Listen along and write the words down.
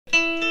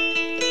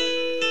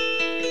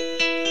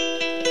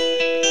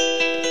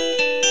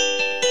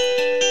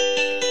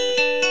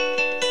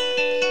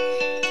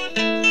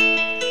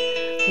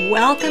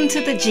Welcome to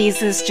the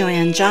Jesus, Joy,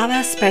 and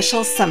Java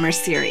Special Summer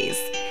Series.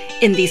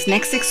 In these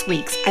next 6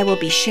 weeks, I will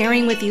be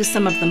sharing with you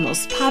some of the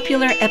most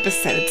popular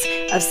episodes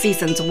of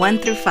seasons 1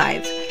 through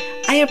 5.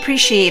 I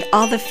appreciate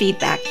all the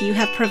feedback you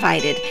have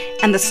provided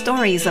and the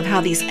stories of how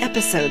these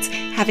episodes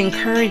have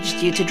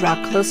encouraged you to draw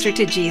closer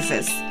to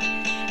Jesus.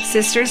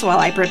 Sisters, while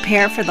I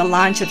prepare for the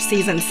launch of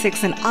season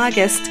 6 in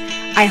August,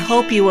 I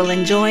hope you will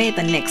enjoy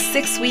the next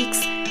 6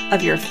 weeks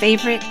of your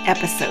favorite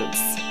episodes.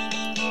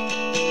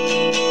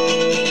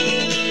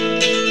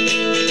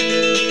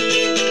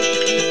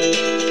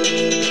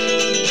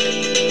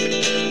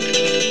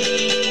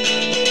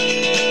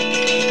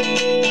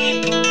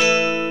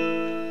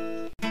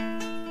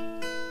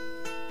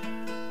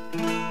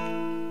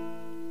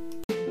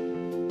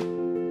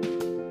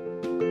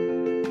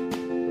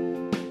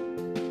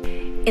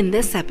 In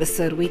this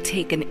episode, we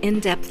take an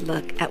in-depth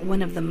look at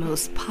one of the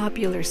most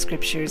popular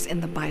scriptures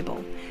in the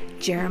Bible,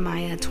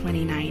 Jeremiah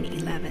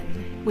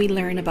 29:11. We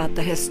learn about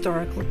the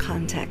historical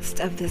context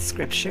of this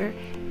scripture,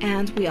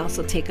 and we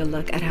also take a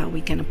look at how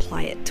we can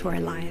apply it to our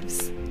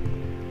lives.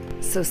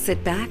 So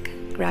sit back,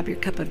 grab your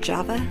cup of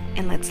Java,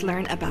 and let's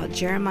learn about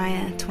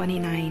Jeremiah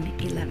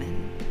 29:11.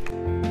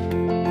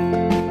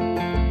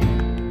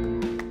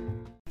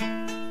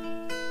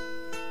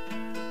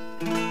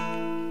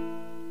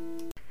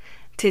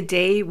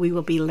 Today we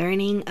will be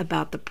learning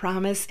about the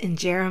promise in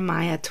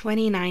Jeremiah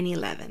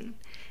 29:11.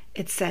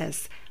 It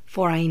says,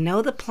 "For I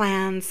know the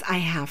plans I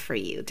have for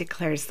you,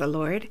 declares the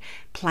Lord,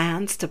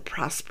 plans to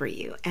prosper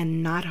you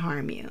and not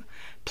harm you,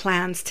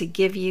 plans to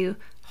give you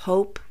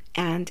hope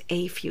and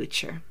a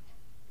future."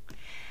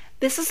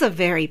 This is a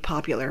very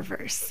popular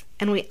verse,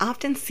 and we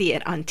often see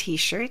it on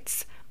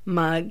t-shirts,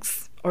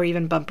 mugs, or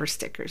even bumper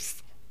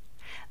stickers.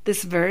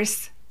 This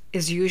verse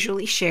is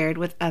usually shared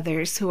with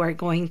others who are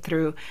going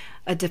through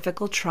a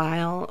difficult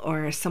trial,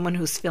 or someone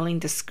who's feeling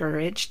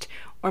discouraged,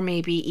 or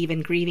maybe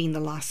even grieving the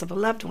loss of a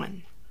loved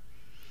one.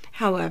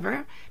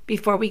 However,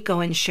 before we go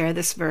and share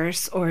this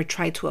verse or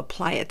try to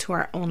apply it to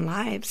our own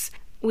lives,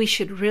 we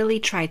should really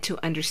try to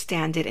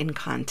understand it in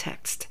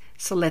context.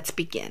 So let's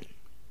begin.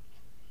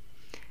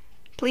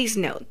 Please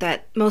note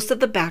that most of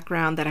the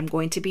background that I'm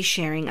going to be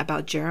sharing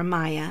about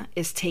Jeremiah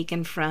is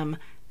taken from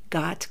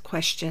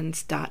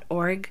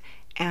gotquestions.org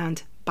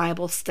and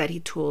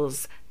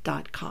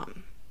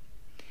BibleStudyTools.com.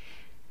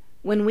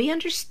 When we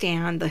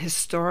understand the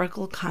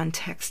historical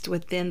context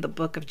within the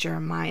book of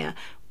Jeremiah,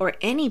 or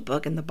any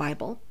book in the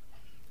Bible,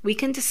 we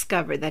can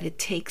discover that it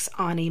takes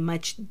on a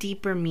much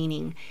deeper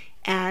meaning,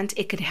 and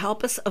it could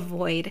help us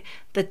avoid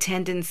the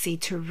tendency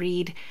to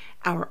read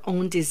our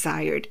own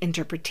desired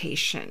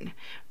interpretation,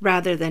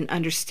 rather than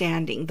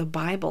understanding the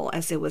Bible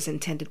as it was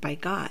intended by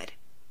God.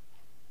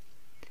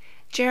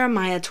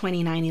 Jeremiah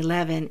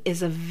 29:11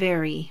 is a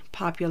very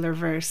popular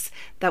verse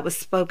that was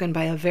spoken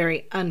by a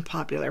very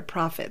unpopular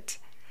prophet.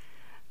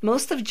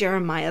 Most of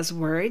Jeremiah's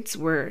words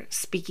were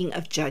speaking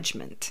of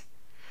judgment.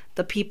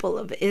 The people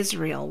of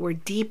Israel were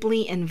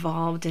deeply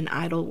involved in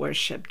idol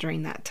worship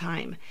during that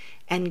time,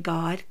 and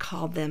God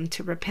called them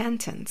to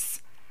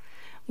repentance.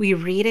 We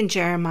read in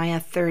Jeremiah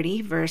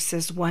 30,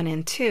 verses 1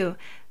 and 2,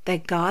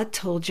 that God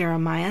told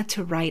Jeremiah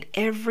to write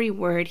every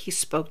word he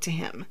spoke to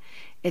him.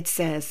 It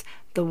says,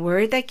 "The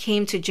word that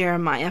came to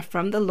Jeremiah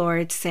from the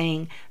Lord,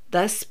 saying,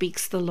 'Thus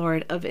speaks the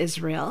Lord of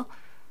Israel,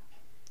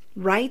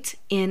 write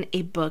in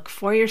a book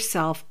for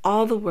yourself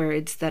all the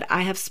words that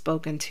I have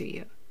spoken to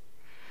you.'"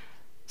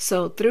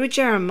 So through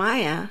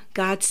Jeremiah,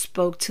 God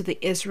spoke to the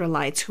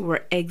Israelites who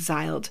were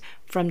exiled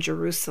from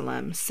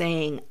Jerusalem,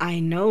 saying, "I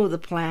know the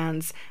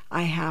plans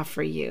I have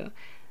for you."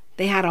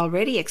 They had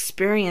already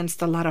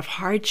experienced a lot of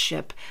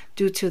hardship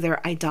due to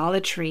their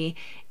idolatry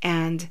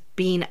and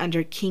being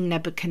under King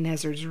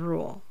Nebuchadnezzar's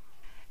rule.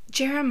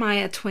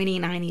 Jeremiah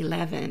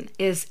 29:11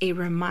 is a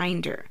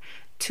reminder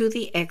to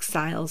the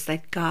exiles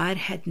that God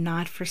had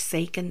not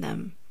forsaken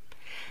them,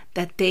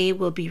 that they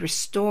will be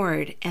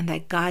restored, and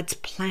that God's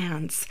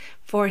plans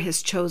for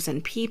his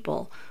chosen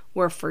people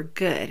were for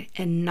good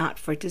and not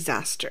for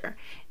disaster.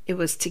 It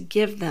was to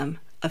give them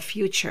a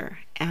future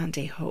and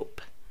a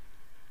hope.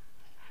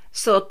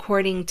 So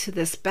according to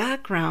this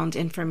background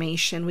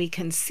information, we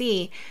can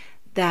see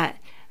that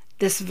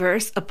this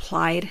verse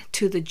applied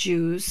to the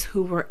Jews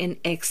who were in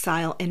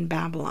exile in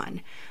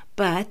Babylon.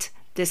 But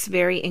this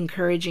very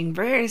encouraging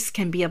verse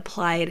can be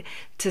applied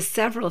to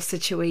several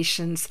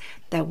situations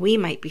that we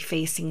might be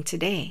facing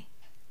today.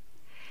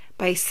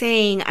 By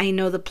saying, "I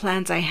know the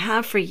plans I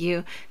have for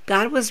you,"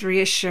 God was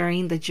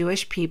reassuring the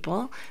Jewish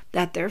people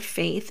that their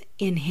faith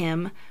in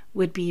him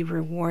would be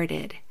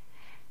rewarded.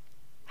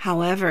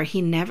 However,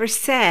 he never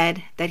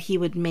said that he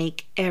would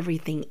make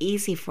everything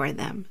easy for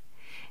them.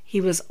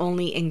 He was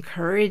only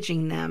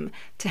encouraging them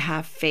to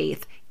have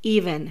faith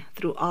even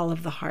through all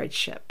of the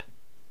hardship.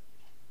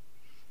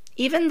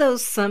 Even though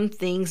some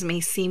things may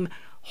seem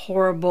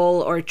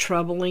horrible or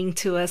troubling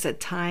to us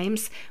at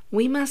times,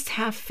 we must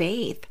have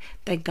faith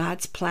that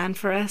God's plan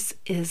for us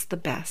is the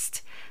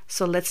best.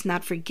 So let's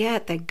not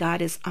forget that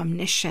God is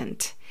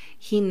omniscient.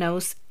 He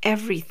knows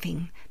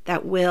everything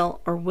that will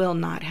or will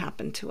not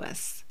happen to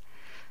us.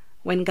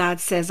 When God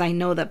says, I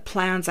know the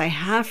plans I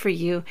have for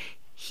you,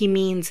 he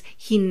means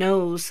he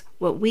knows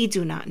what we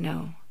do not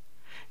know.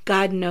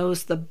 God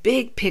knows the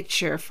big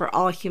picture for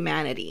all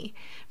humanity,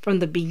 from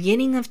the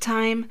beginning of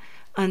time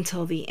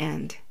until the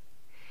end.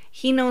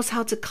 He knows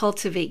how to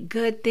cultivate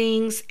good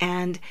things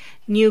and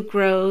new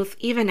growth,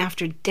 even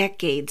after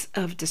decades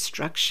of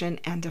destruction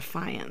and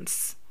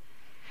defiance.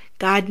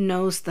 God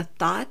knows the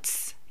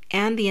thoughts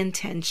and the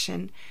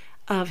intention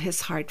of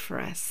his heart for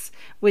us,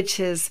 which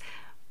is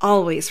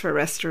always for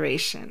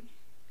restoration.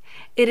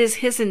 It is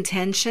his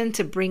intention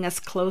to bring us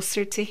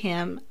closer to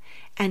him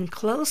and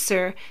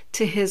closer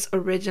to his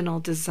original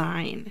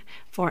design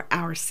for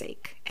our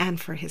sake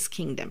and for his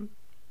kingdom.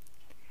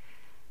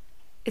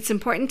 It's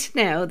important to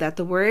know that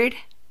the word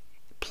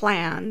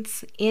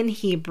plans in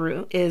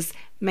Hebrew is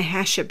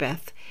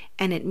mehashabeth,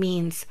 and it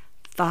means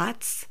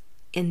thoughts,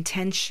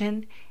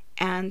 intention,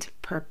 and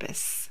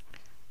purpose.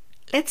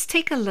 Let's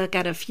take a look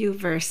at a few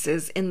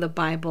verses in the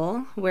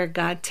Bible where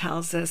God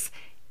tells us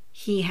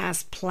he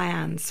has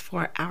plans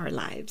for our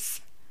lives.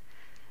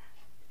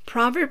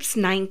 Proverbs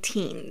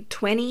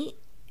 19:20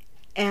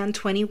 and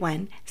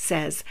 21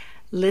 says,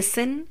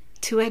 "Listen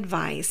to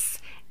advice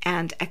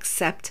and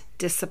accept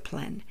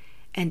discipline,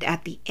 and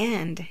at the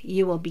end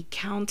you will be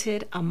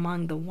counted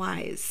among the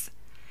wise.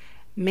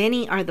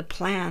 Many are the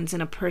plans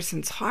in a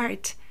person's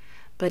heart,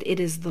 but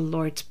it is the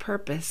Lord's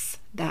purpose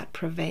that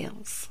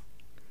prevails."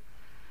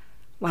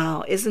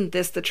 Wow, isn't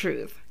this the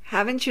truth?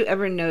 Haven't you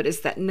ever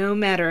noticed that no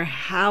matter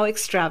how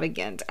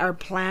extravagant our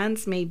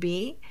plans may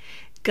be,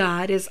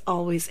 God is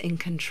always in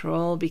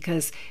control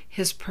because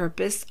his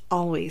purpose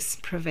always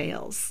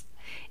prevails?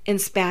 In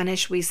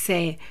Spanish, we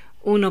say,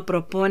 uno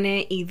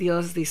propone y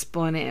Dios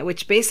dispone,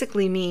 which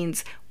basically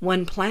means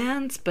one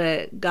plans,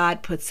 but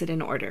God puts it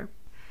in order.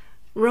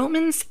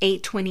 Romans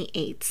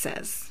 8:28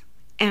 says,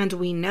 "And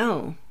we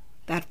know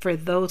that for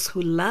those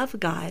who love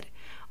God,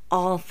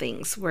 all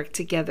things work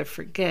together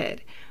for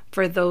good,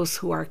 for those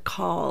who are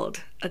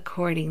called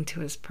according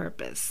to his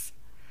purpose."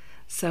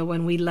 So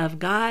when we love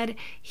God,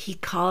 he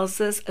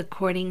calls us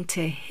according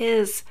to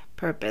his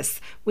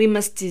purpose. We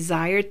must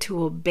desire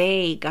to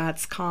obey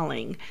God's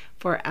calling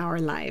for our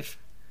life.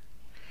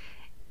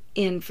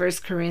 In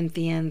 1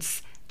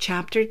 Corinthians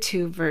chapter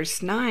 2,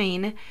 verse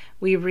 9,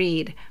 we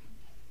read,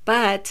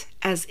 "But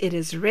as it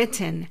is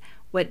written,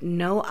 what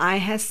no eye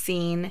has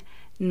seen,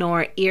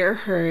 nor ear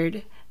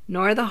heard,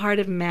 nor the heart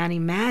of man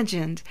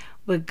imagined,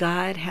 what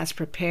God has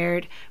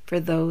prepared for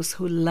those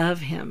who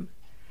love him."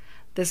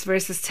 This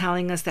verse is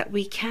telling us that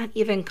we can't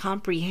even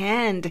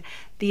comprehend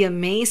the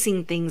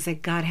amazing things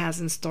that God has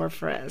in store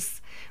for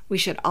us. We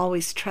should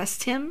always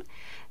trust him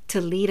to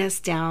lead us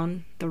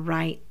down the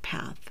right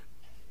path.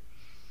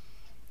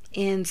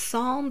 In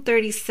Psalm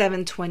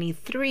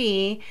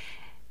 37:23,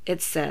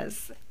 it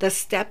says, "The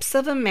steps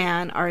of a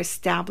man are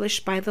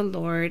established by the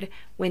Lord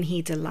when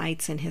he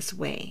delights in his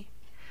way."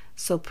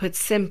 So put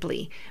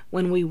simply,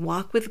 when we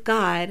walk with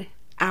God,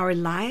 our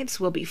lives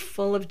will be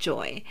full of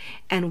joy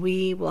and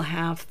we will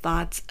have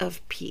thoughts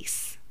of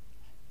peace.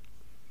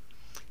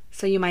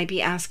 So you might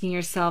be asking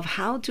yourself,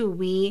 how do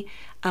we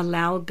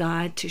allow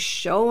God to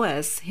show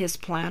us his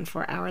plan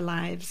for our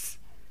lives?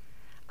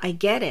 I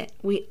get it.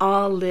 We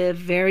all live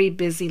very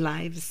busy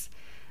lives.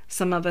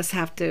 Some of us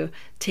have to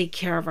take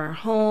care of our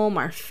home,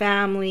 our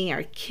family,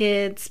 our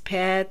kids,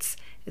 pets,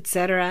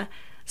 etc.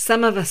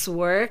 Some of us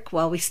work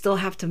while we still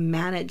have to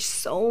manage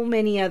so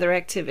many other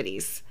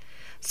activities.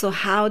 So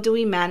how do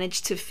we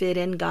manage to fit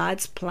in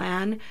God's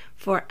plan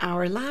for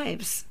our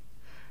lives?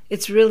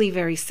 It's really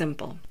very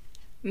simple.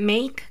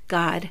 Make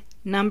God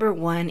number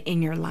one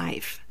in your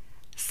life.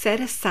 Set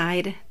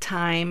aside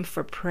time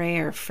for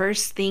prayer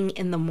first thing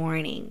in the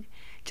morning,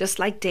 just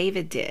like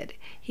David did.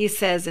 He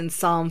says in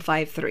Psalm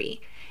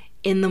 5:3,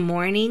 "In the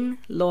morning,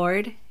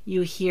 Lord,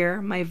 you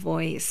hear my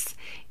voice.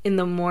 In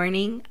the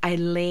morning, I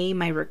lay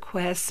my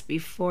requests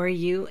before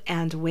you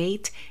and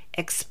wait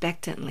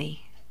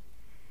expectantly."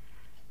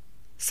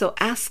 So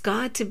ask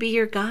God to be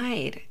your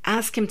guide.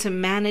 Ask him to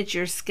manage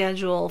your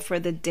schedule for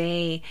the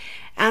day.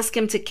 Ask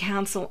him to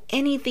cancel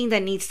anything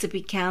that needs to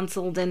be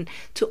canceled and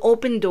to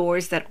open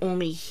doors that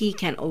only he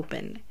can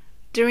open.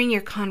 During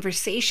your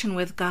conversation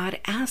with God,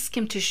 ask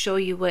him to show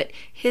you what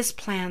his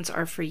plans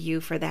are for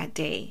you for that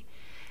day.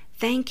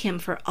 Thank him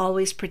for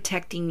always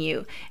protecting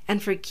you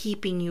and for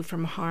keeping you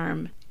from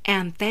harm.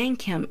 And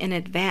thank him in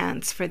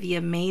advance for the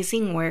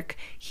amazing work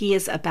he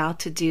is about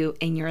to do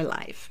in your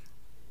life.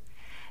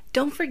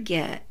 Don't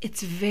forget,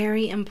 it's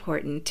very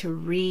important to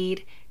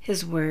read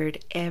his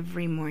word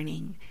every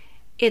morning.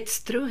 It's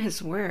through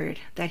his word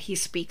that he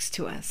speaks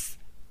to us.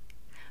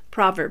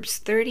 Proverbs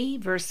 30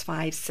 verse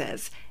 5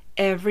 says,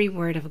 "Every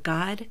word of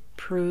God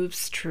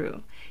proves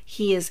true.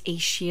 He is a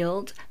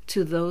shield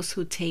to those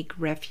who take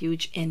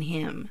refuge in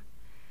him."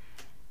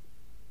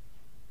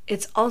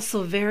 It's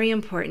also very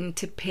important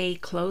to pay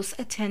close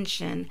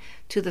attention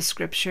to the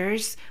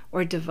scriptures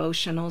or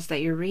devotionals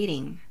that you're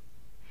reading.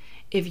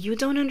 If you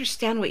don't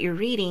understand what you're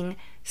reading,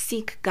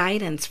 seek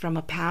guidance from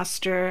a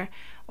pastor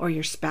or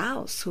your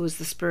spouse who is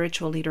the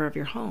spiritual leader of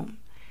your home.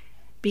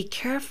 Be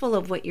careful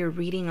of what you're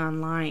reading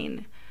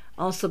online.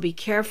 Also, be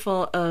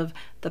careful of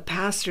the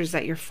pastors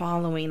that you're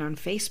following on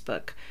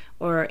Facebook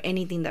or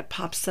anything that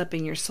pops up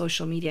in your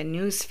social media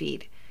news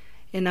feed.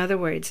 In other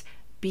words,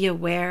 be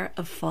aware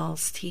of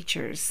false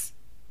teachers.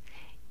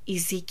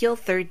 Ezekiel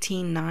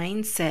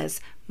 13:9 says,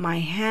 "My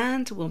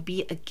hand will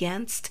be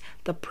against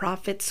the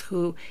prophets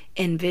who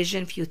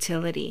envision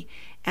futility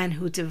and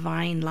who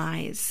divine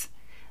lies.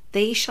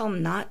 They shall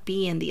not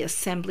be in the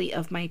assembly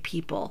of my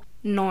people,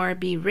 nor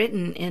be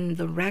written in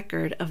the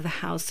record of the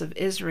house of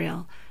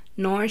Israel,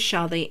 nor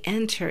shall they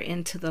enter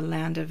into the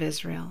land of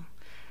Israel.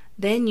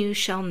 Then you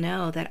shall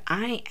know that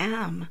I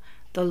am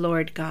the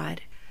Lord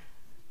God."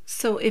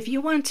 So if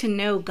you want to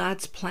know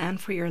God's plan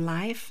for your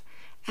life,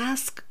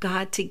 ask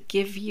God to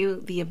give you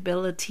the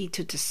ability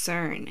to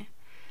discern.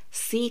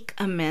 Seek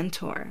a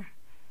mentor.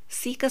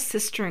 Seek a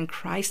sister in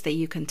Christ that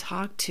you can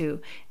talk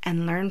to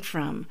and learn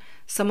from,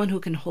 someone who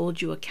can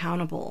hold you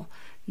accountable,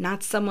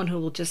 not someone who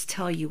will just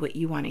tell you what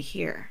you want to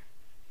hear.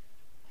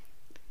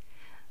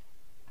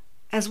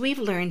 As we've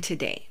learned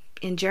today,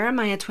 in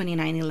Jeremiah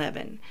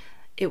 29:11,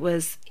 it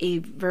was a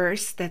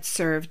verse that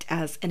served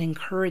as an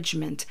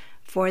encouragement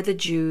for the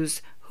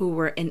Jews who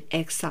were in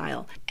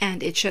exile,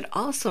 and it should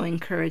also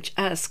encourage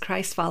us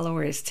Christ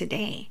followers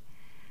today.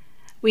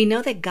 We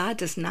know that God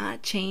does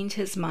not change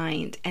his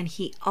mind, and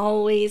he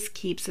always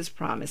keeps his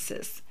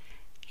promises.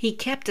 He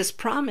kept his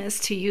promise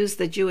to use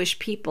the Jewish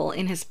people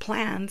in his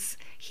plans.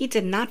 He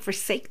did not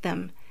forsake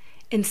them.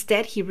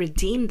 Instead, he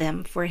redeemed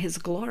them for his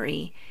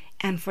glory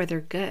and for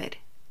their good.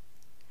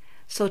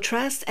 So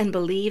trust and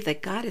believe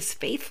that God is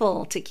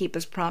faithful to keep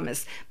his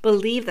promise.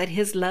 Believe that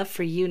his love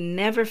for you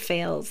never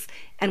fails.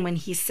 And when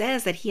he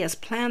says that he has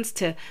plans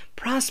to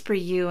prosper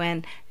you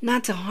and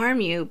not to harm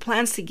you,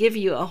 plans to give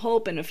you a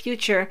hope and a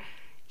future,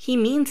 he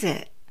means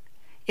it.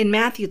 In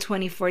Matthew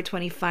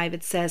 24:25,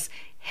 it says,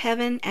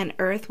 "Heaven and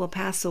earth will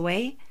pass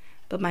away,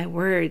 but my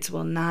words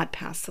will not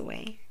pass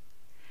away."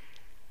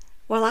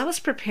 While I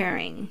was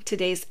preparing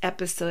today's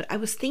episode, I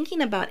was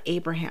thinking about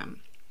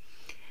Abraham.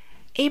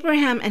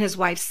 Abraham and his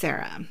wife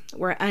Sarah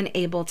were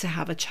unable to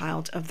have a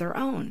child of their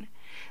own.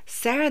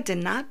 Sarah did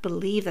not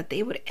believe that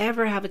they would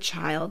ever have a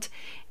child,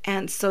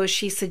 and so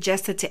she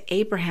suggested to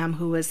Abraham,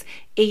 who was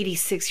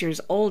 86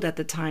 years old at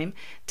the time,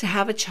 to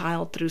have a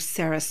child through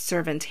Sarah's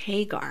servant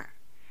Hagar.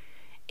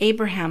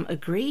 Abraham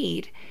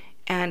agreed,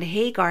 and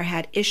Hagar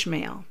had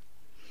Ishmael.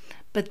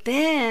 But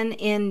then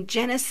in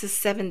Genesis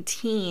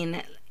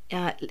 17,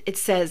 it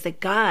says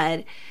that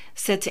God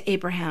said to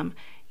Abraham,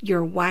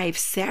 "Your wife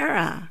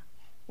Sarah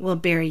will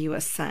bear you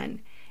a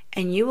son,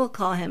 and you will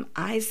call him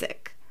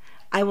Isaac.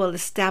 I will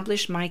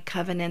establish my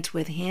covenant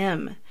with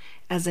him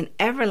as an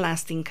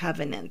everlasting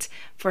covenant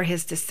for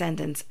his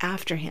descendants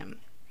after him."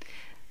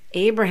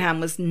 Abraham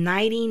was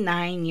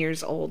 99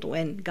 years old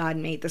when God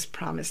made this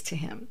promise to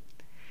him.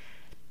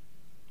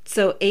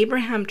 So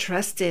Abraham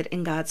trusted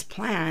in God's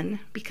plan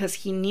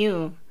because he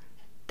knew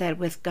that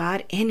with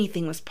God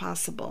anything was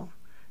possible,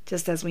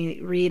 just as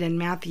we read in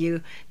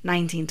Matthew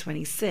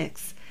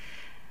 19:26.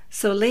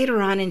 So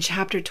later on in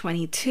chapter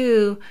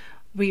 22,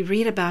 we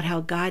read about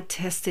how God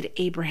tested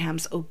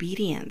Abraham's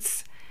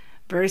obedience.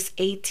 Verse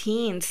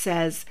 18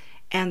 says,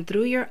 "And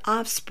through your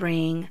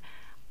offspring,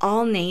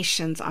 all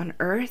nations on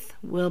earth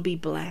will be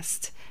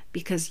blessed,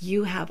 because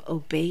you have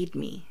obeyed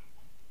me."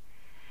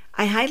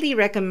 I highly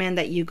recommend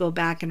that you go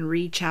back and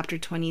read chapter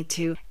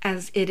 22,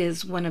 as it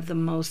is one of the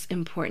most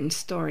important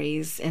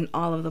stories in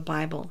all of the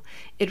Bible.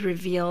 It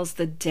reveals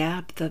the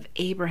depth of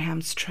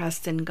Abraham's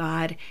trust in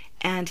God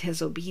and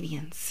his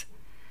obedience.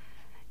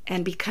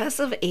 And because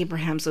of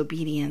Abraham's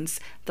obedience,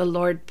 the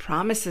Lord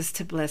promises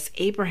to bless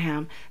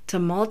Abraham, to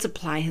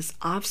multiply his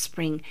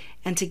offspring,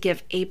 and to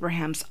give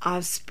Abraham's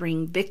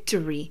offspring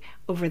victory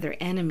over their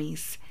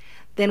enemies.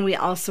 Then we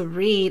also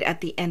read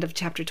at the end of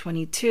chapter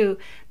 22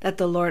 that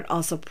the Lord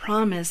also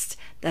promised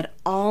that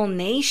all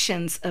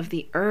nations of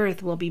the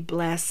earth will be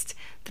blessed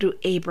through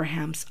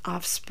Abraham's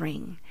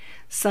offspring,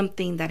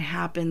 something that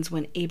happens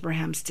when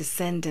Abraham's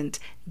descendant,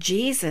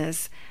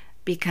 Jesus,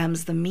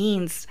 becomes the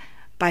means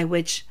by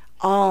which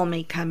all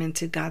may come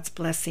into God's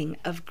blessing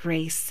of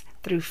grace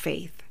through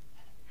faith.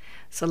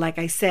 So like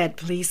I said,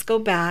 please go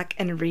back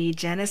and read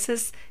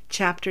Genesis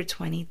chapter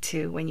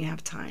 22 when you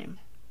have time.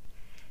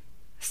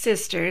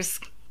 Sisters,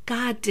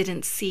 God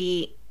didn't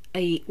see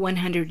a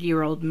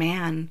 100-year-old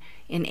man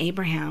in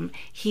Abraham.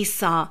 He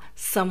saw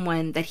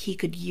someone that he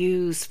could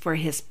use for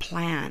his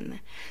plan,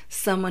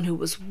 someone who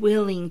was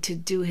willing to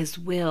do his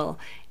will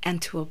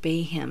and to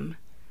obey him.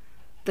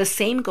 The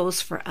same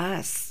goes for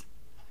us.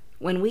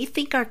 When we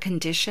think our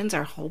conditions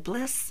are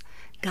hopeless,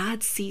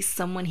 God sees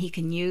someone he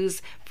can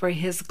use for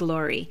his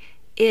glory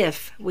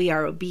if we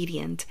are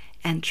obedient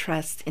and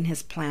trust in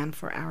his plan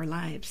for our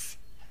lives.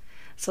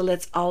 So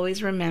let's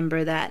always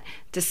remember that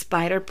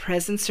despite our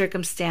present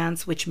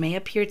circumstance, which may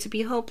appear to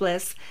be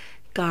hopeless,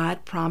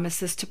 God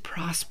promises to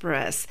prosper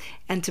us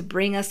and to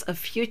bring us a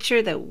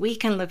future that we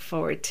can look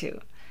forward to.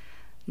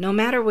 No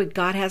matter what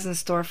God has in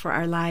store for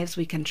our lives,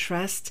 we can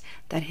trust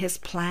that his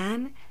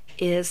plan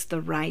is the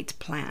right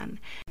plan.